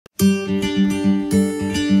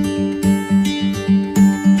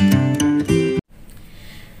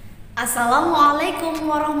Assalamualaikum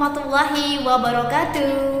warahmatullahi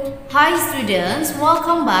wabarakatuh. Hi students,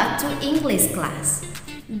 welcome back to English class.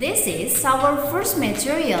 This is our first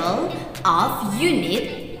material of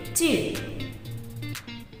Unit 2.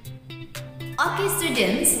 Okay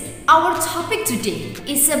students, our topic today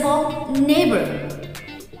is about neighbor,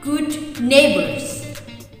 good neighbors.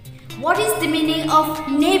 What is the meaning of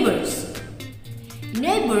neighbors?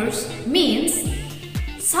 Neighbors means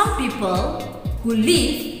some people who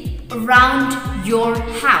live around your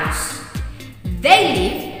house. They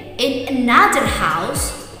live in another house,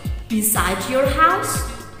 beside your house,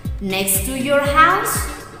 next to your house,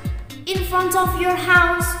 in front of your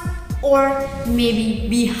house, or maybe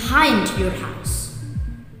behind your house.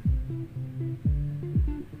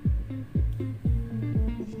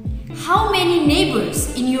 How many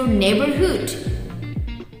neighbors in your neighborhood?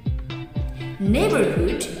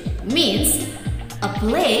 Neighborhood means a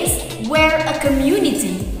place where a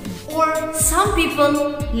community or some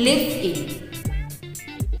people live in.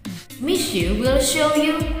 Mishu will show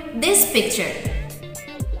you this picture.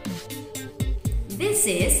 This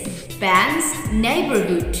is Ben's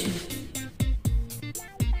neighborhood.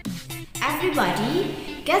 Everybody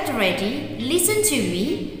get ready, listen to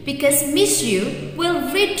me because Mishu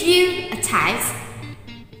will read you a text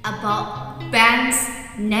about Ben's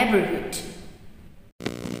neighborhood.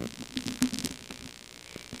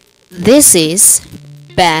 This is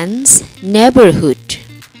Ben's neighborhood.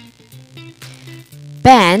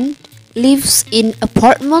 Ben lives in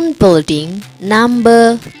apartment building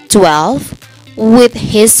number 12 with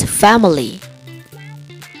his family.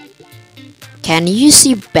 Can you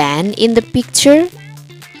see Ben in the picture?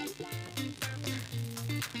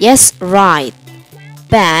 Yes, right.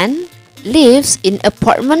 Ben lives in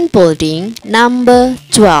apartment building number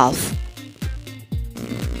 12.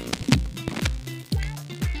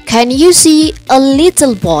 Can you see a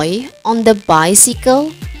little boy on the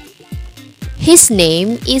bicycle? His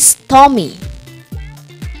name is Tommy.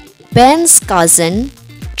 Ben's cousin,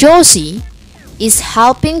 Josie, is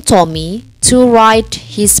helping Tommy to ride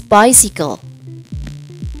his bicycle.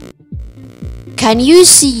 Can you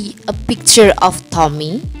see a picture of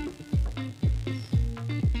Tommy?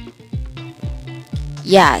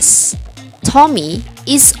 Yes, Tommy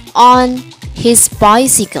is on his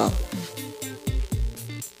bicycle.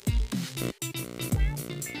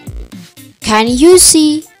 Can you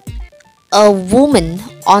see a woman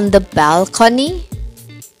on the balcony?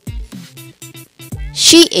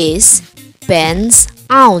 She is Ben's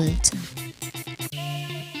aunt.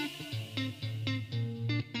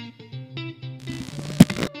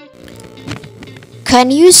 Can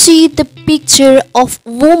you see the picture of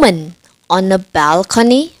woman on the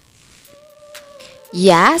balcony?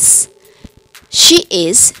 Yes, she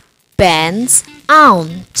is Ben's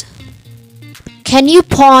aunt. Can you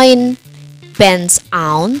point Ben's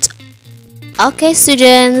aunt? Okay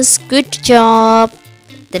students, good job.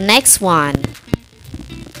 The next one.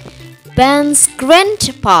 Ben's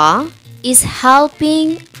grandpa is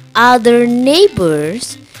helping other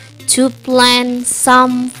neighbors to plant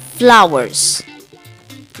some flowers.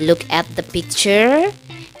 Look at the picture.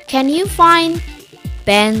 Can you find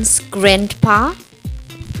Ben's grandpa?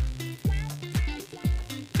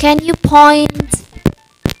 Can you point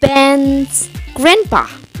Ben's grandpa?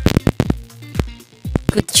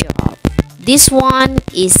 Good job. This one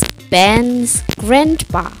is Ben's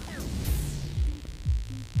grandpa.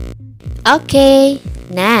 Okay,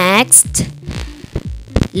 next.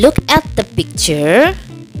 Look at the picture.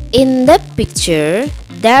 In the picture,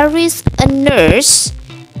 there is a nurse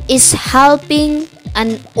is helping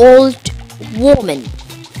an old woman.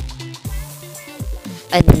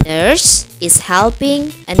 A nurse is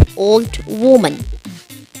helping an old woman.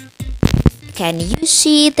 Can you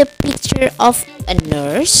see the picture of a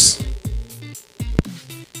nurse?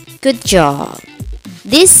 Good job.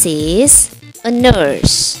 This is a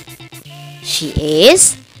nurse. She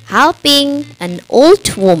is helping an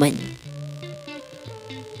old woman.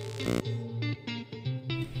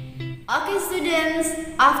 Okay students,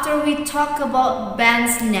 after we talk about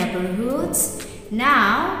Ben's neighborhoods,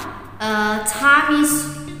 now time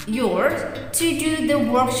is yours to do the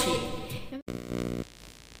worksheet.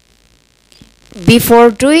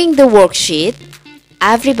 Before doing the worksheet,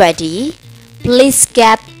 everybody please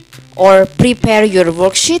get or prepare your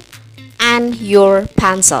worksheet and your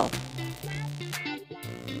pencil.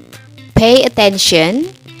 Pay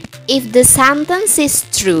attention. If the sentence is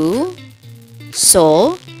true,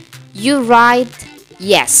 so you write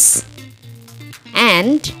yes.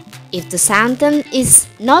 And if the sentence is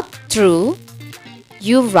not true,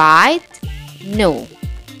 You write no.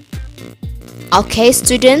 Okay,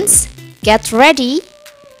 students, get ready.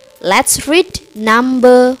 Let's read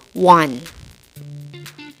number 1.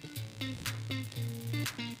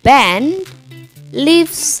 Ben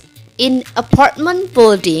lives in apartment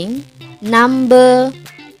building number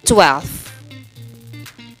 12.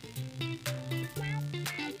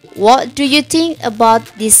 What do you think about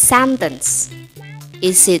this sentence?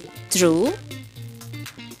 Is it true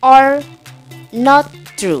or not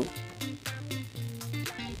true?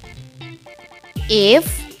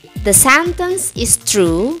 If the sentence is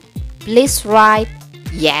true, please write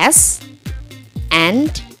yes,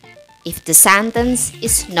 and if the sentence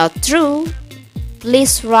is not true,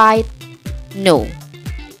 please write no.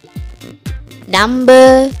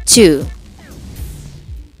 Number 2.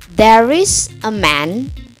 There is a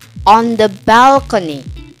man on the balcony.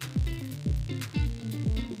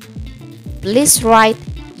 Please write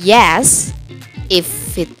yes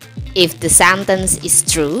if the sentence is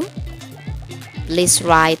true. Please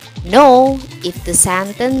write no if the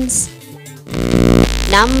sentence.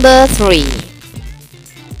 Number 3.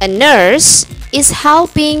 A nurse is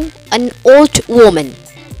helping an old woman.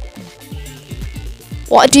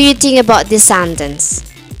 What do you think about this sentence?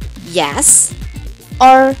 Yes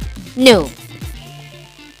or no?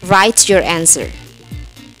 Write your answer.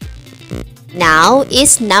 Now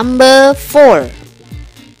is number 4.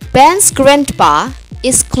 Ben's grandpa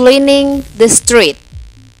is cleaning the street.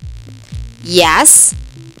 Yes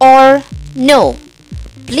or no?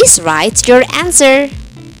 Please write your answer.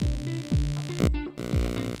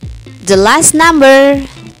 The last number,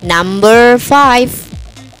 number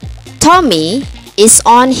 5. Tommy is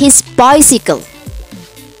on his bicycle.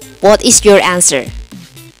 What is your answer?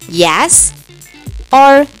 Yes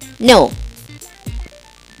or no?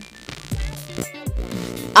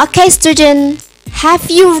 Okay, student, have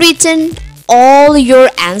you written all your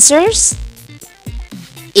answers?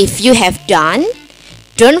 If you have done,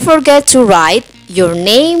 don't forget to write your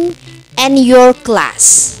name and your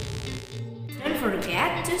class. Don't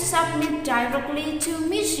forget to submit directly to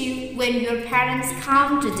Miss You when your parents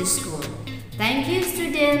come to the school. Thank you,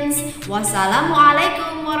 students.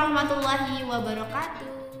 Wassalamualaikum warahmatullahi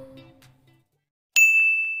wabarakatuh.